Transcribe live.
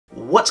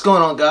What's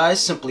going on, guys?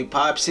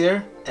 SimplyPops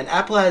here, and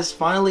Apple has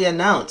finally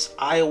announced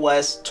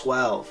iOS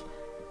 12.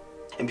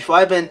 And before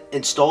I even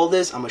install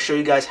this, I'm going to show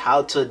you guys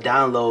how to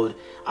download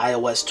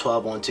iOS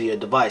 12 onto your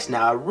device.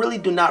 Now, I really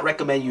do not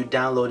recommend you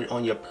download it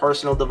on your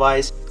personal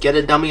device. Get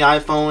a dummy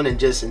iPhone and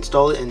just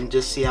install it and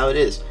just see how it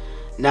is.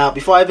 Now,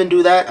 before I even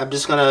do that, I'm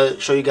just going to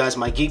show you guys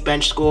my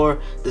Geekbench score.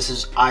 This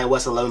is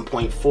iOS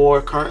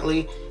 11.4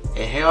 currently.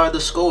 And here are the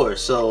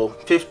scores. So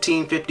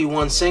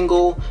 1551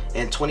 single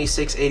and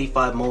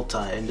 2685 multi.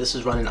 And this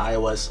is running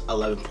iOS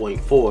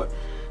 11.4.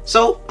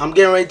 So I'm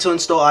getting ready to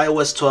install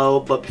iOS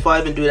 12, but before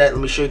I even do that,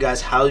 let me show you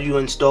guys how you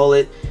install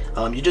it.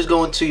 You just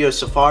go into your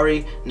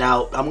Safari.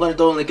 Now I'm going to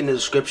throw a link in the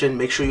description.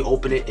 Make sure you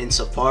open it in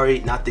Safari,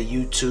 not the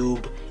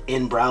YouTube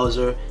in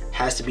browser. It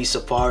has to be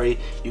Safari.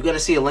 You're going to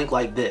see a link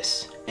like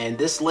this, and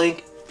this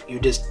link you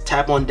just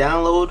tap on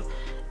download,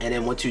 and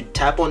then once you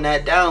tap on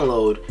that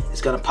download,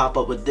 it's going to pop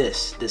up with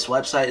this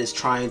website is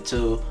trying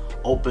to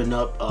open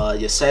up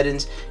your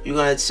settings. You're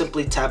going to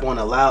simply tap on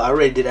allow. I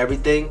already did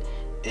everything.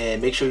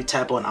 And make sure you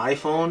tap on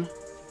iPhone,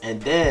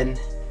 and then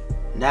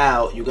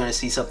now you're gonna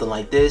see something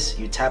like this.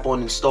 You tap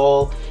on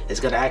install. It's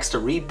gonna ask to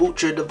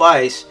reboot your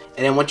device,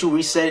 and then once you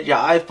reset your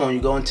iPhone,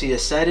 you go into your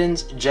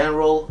settings,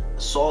 general,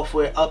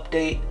 software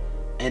update,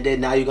 and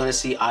then now you're gonna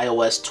see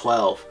iOS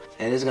 12,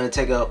 and it's gonna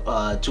take up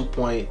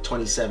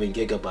 2.27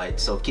 gigabytes,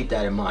 so keep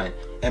that in mind.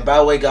 And by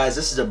the way, guys,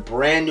 this is a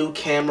brand new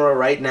camera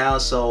right now,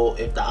 so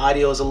if the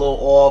audio is a little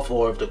off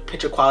or if the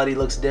picture quality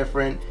looks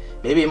different,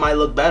 maybe it might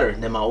look better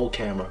than my old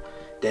camera.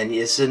 Then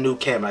it's a new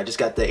camera. I just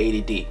got the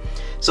 80D.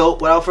 So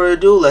without further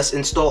ado, let's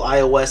install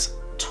iOS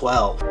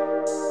 12.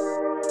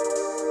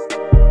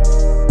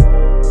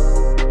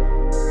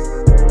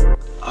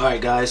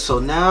 Alright guys, so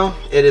now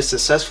it is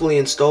successfully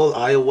installed,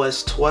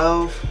 iOS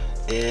 12,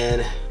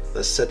 and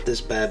let's set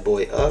this bad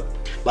boy up.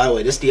 By the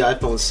way, this is the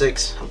iPhone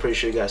 6. I'm pretty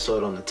sure you guys saw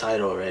it on the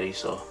title already.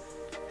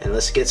 And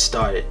let's get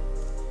started.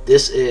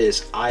 This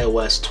is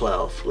iOS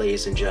 12,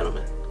 ladies and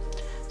gentlemen.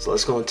 So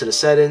let's go into the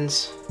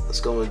settings. Let's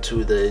go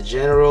into the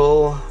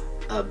general,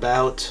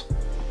 about,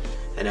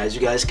 and as you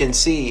guys can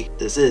see,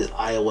 this is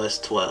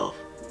iOS 12.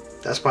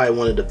 That's probably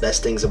one of the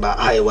best things about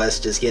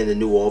iOS, just getting the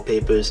new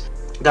wallpapers.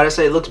 Gotta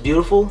say, it looks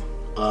beautiful.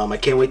 I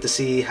can't wait to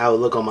see how it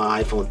look on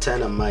my iPhone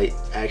 10. I might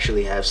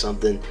actually have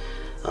something,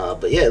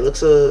 but yeah, it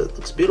looks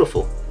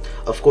beautiful.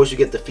 Of course, you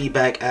get the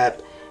feedback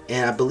app,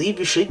 and I believe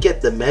you should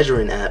get the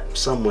measuring app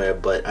somewhere,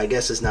 but I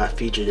guess it's not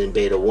featured in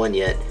beta 1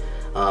 yet.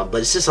 But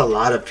it's just a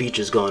lot of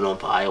features going on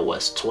for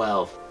iOS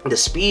 12. The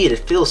speed, it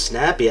feels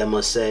snappy, I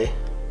must say.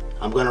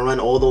 I'm going to run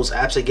all those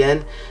apps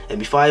again. And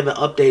before I even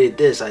updated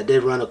this, I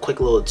did run a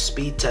quick little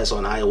speed test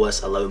on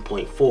iOS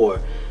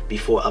 11.4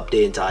 before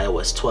updating to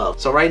iOS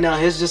 12. So right now,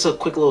 here's just a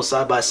quick little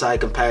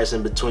side-by-side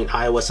comparison between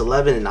iOS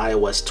 11 and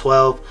iOS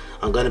 12.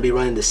 I'm going to be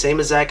running the same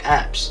exact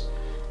apps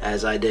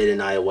as I did in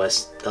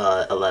iOS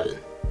 11.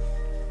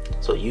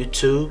 So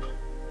YouTube.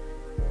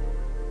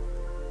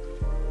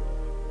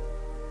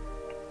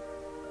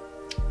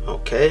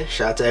 Okay,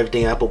 shout out to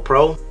Everything Apple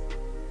Pro,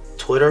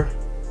 Twitter,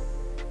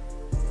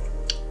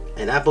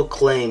 and Apple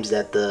claims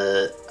that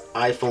the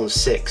iPhone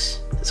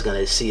 6 is going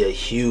to see a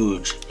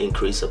huge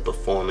increase of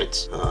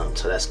performance.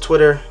 So that's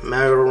Twitter,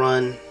 Mario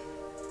Run,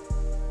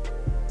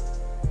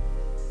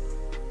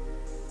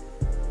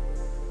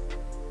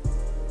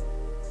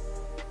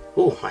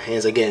 ooh, my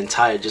hands are getting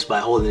tired just by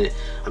holding it.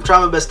 I'm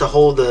trying my best to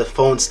hold the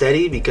phone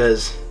steady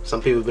because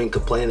some people have been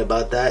complaining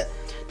about that.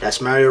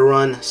 That's Mario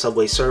Run,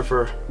 Subway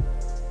Surfer.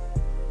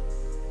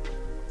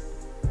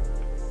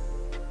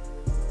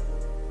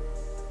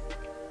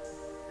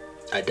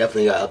 I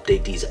definitely gotta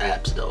update these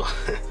apps though.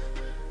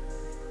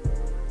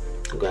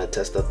 I'm gonna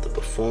test out the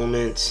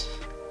performance.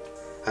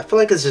 I feel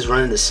like it's just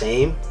running the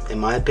same in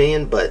my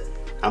opinion, but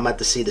I'm about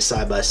to see the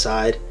side by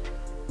side.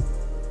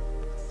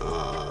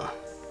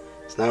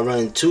 It's not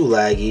running too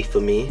laggy for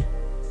me.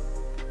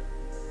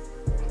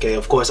 Okay,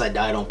 of course I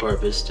died on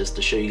purpose just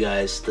to show you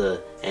guys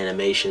the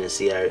animation and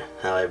see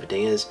how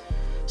everything is.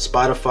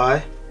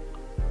 Spotify.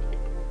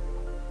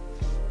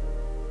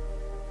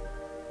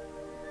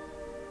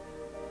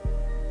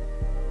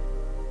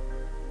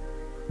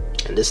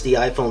 And this is the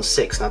iPhone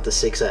 6, not the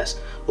 6S.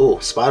 Oh,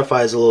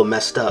 Spotify is a little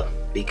messed up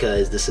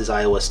because this is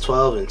iOS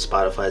 12 and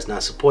Spotify is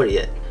not supported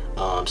yet.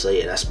 So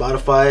yeah, that's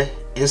Spotify,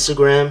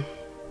 Instagram,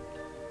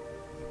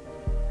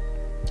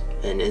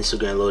 and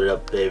Instagram loaded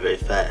up very, very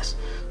fast.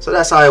 So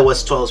that's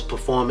iOS 12's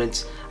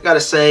performance. I gotta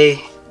say,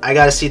 I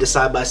gotta see the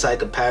side-by-side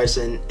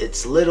comparison.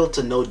 It's little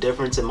to no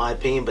difference in my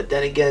opinion, but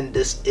then again,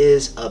 this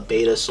is a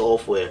beta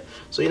software,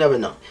 so you never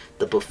know.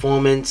 The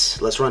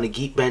performance, let's run a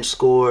Geekbench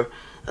score.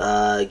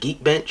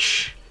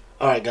 Geekbench.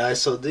 Alright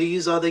guys, so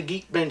these are the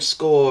Geekbench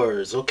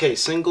scores. Okay,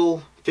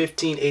 single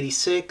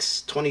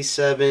 1586,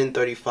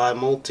 2735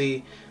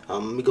 multi.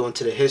 Let me go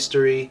into the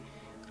history.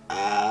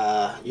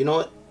 You know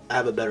what? I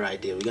have a better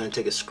idea. We're gonna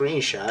take a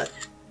screenshot.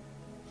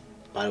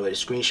 By the way, the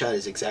screenshot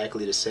is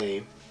exactly the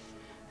same.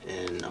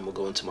 And I'm gonna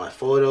go into my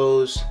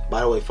photos.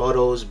 By the way,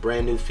 photos,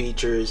 brand new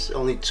features,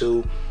 only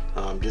 2.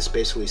 Just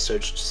basically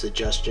search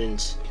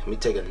suggestions. Let me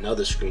take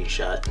another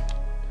screenshot.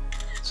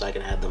 so I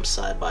can have them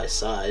side by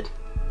side.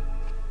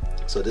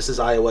 So this is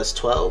iOS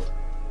 12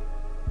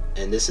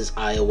 and this is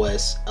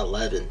iOS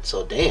 11.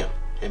 So damn,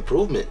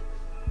 improvement.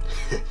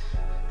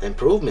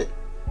 Improvement.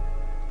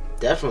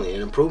 Definitely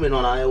an improvement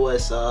on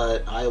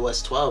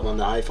iOS 12 on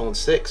the iPhone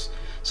 6.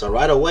 So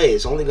right away,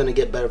 it's only going to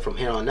get better from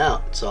here on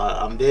out. So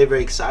I'm very,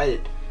 very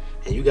excited,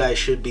 and you guys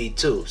should be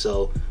too.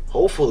 So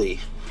hopefully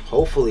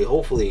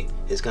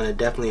it's going to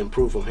definitely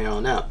improve from here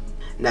on out.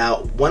 Now,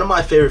 one of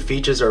my favorite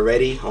features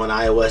already on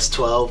iOS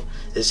 12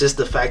 is just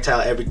the fact how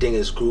everything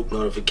is group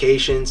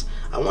notifications.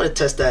 I want to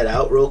test that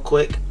out real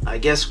quick. I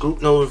guess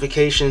group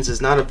notifications is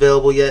not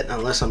available yet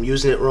unless I'm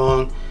using it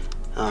wrong.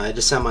 I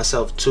just sent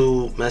myself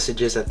 2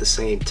 messages at the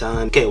same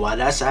time. Okay, while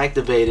that's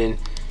activating,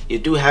 you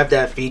do have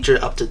that feature.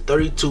 Up to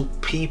 32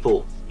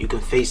 people you can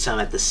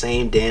FaceTime at the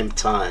same damn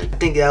time. I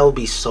think that would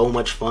be so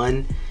much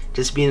fun,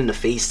 just being in the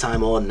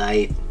FaceTime all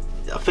night.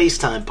 A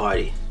FaceTime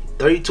party.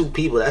 32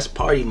 people, that's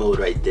party mode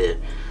right there.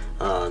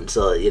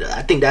 So you know,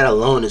 I think that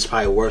alone is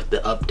probably worth the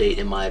update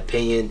in my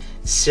opinion.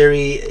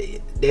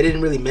 Siri, they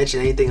didn't really mention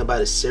anything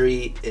about a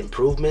Siri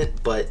improvement,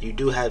 but you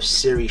do have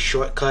Siri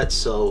shortcuts.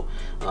 So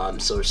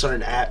so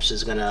certain apps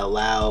is gonna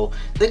allow,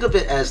 think of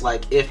it as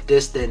like if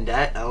this then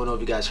that. I don't know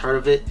if you guys heard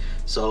of it.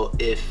 So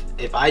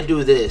if I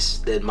do this,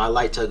 then my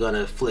lights are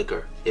gonna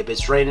flicker. If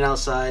it's raining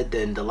outside,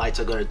 then the lights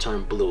are gonna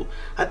turn blue.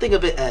 I think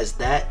of it as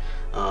that.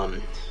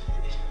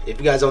 If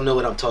you guys don't know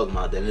what I'm talking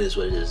about, then it is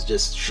what it is.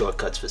 Just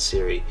shortcuts for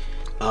Siri.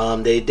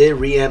 They did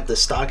reamp the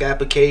stock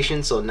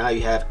application, so now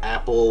you have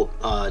Apple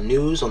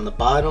News on the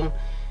bottom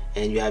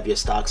and you have your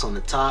stocks on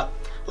the top.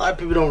 A lot of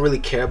people don't really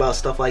care about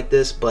stuff like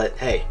this, but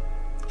hey,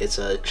 it's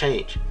a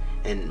change.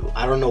 And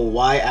I don't know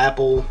why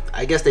Apple,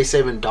 I guess they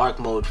saved in dark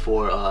mode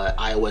for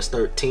iOS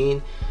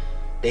 13.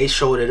 They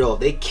showed it off.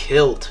 They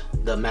killed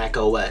the Mac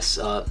OS.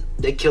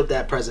 They killed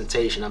that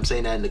presentation. I'm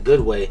saying that in a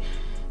good way.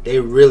 They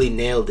really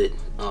nailed it.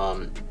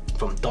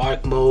 From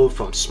dark mode,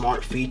 from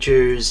smart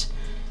features.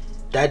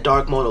 That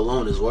dark mode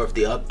alone is worth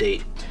the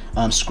update.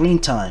 Screen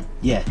time,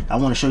 yeah, I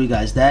want to show you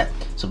guys that.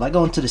 So if I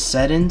go into the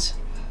settings,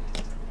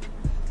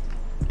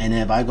 and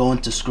then if I go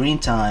into screen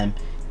time,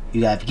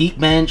 you have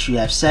Geekbench, you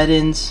have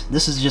settings.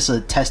 This is just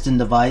a testing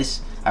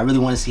device. I really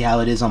want to see how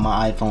it is on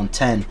my iPhone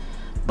 10.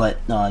 But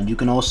you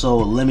can also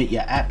limit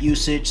your app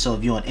usage. So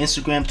if you're on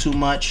Instagram too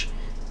much,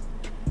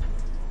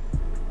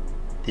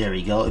 there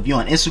we go. If you're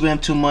on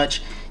Instagram too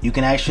much, you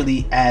can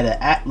actually add an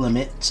app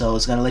limit. So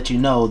it's gonna let you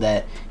know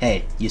that,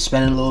 hey, you're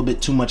spending a little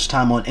bit too much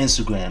time on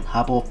Instagram.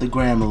 Hop off the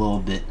gram a little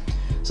bit.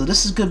 So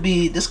this could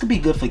be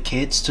good for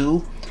kids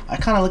too. I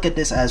kind of look at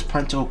this as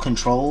parental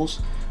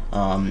controls.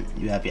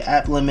 You have your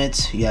app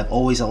limits. You have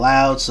always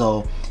allowed,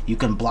 so you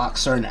can block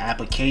certain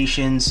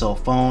applications. So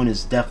phone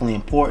is definitely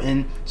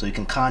important, so you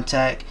can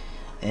contact,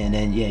 and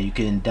then yeah, you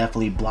can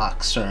definitely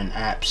block certain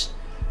apps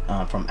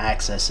from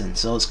accessing.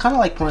 So it's kind of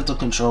like parental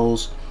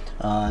controls.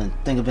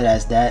 Think of it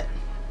as that.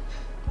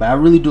 But I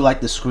really do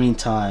like the screen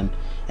time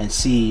and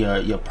see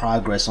your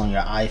progress on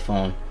your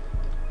iPhone.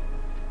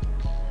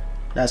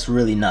 That's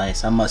really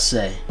nice, I must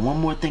say. One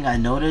more thing I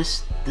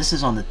noticed, this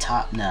is on the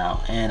top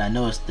now, and I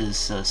noticed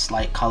there's a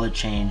slight color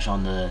change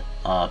on the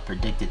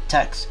predicted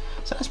text.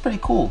 So that's pretty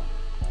cool.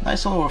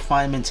 Nice little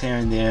refinements here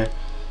and there.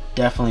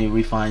 Definitely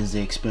refines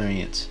the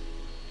experience.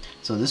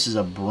 So this is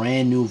a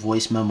brand new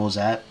voice memos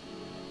app,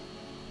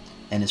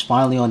 and it's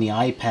finally on the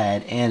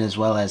iPad and as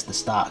well as the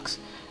stocks.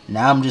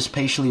 Now I'm just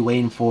patiently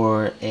waiting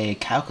for a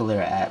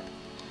calculator app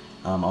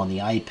on the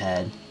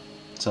iPad.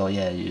 So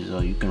yeah,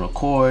 you can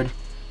record.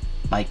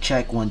 Mic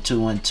check 1 2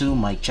 1 2.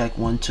 Mic check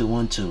 1 2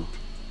 1 2.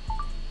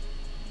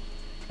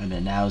 And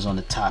then now it's on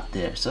the top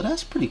there. So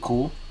that's pretty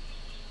cool.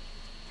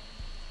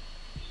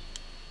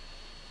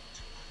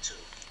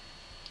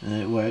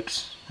 And it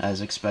works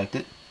as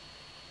expected.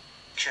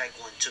 Check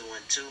 1 2 1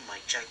 2.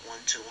 Mic check 1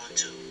 2 1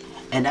 2.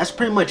 And that's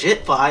pretty much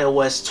it for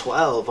iOS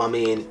 12. I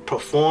mean,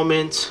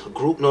 performance,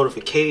 group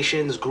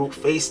notifications, group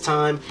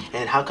FaceTime,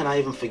 and how can I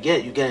even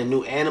forget? You getting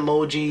new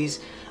animojis.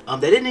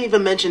 They didn't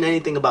even mention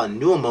anything about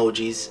new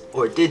emojis,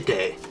 or did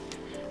they?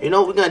 You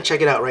know, we're gonna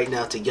check it out right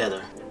now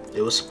together.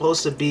 It was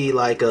supposed to be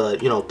like a,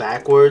 you know,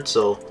 backwards.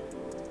 So,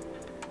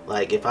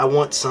 like if I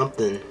want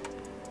something,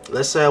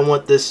 let's say I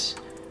want this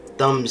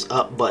thumbs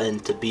up button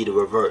to be the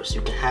reverse.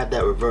 You can have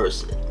that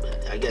reverse.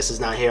 I guess it's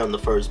not here on the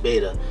first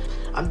beta.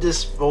 I'm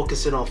just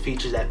focusing on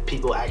features that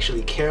people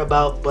actually care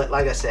about, but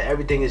like I said,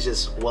 everything is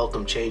just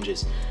welcome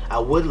changes. I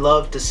would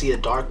love to see a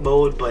dark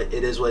mode, but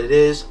it is what it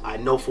is. I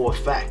know for a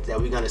fact that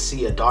we're gonna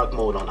see a dark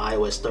mode on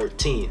iOS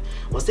 13.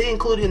 Once they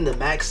include it in the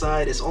Mac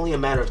side, it's only a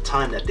matter of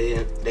time that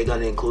they're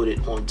gonna include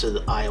it onto the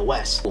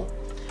iOS.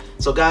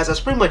 So guys, that's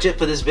pretty much it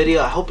for this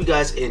video. I hope you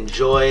guys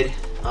enjoyed.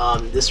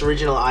 This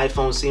original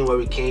iPhone, seeing where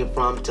we came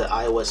from to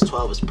iOS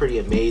 12 is pretty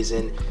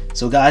amazing.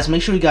 So guys,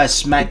 make sure you guys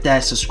smack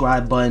that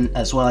subscribe button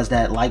as well as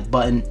that like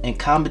button, and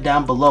comment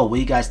down below what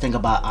you guys think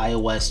about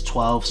iOS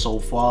 12 so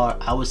far.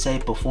 I would say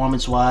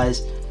performance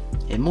wise,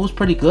 it moves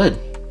pretty good.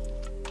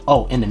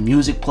 Oh, and the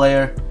music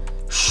player,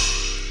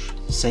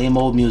 same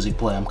old music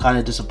player. I'm kind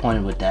of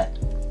disappointed with that.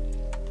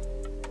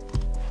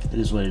 It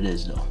is what it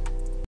is though.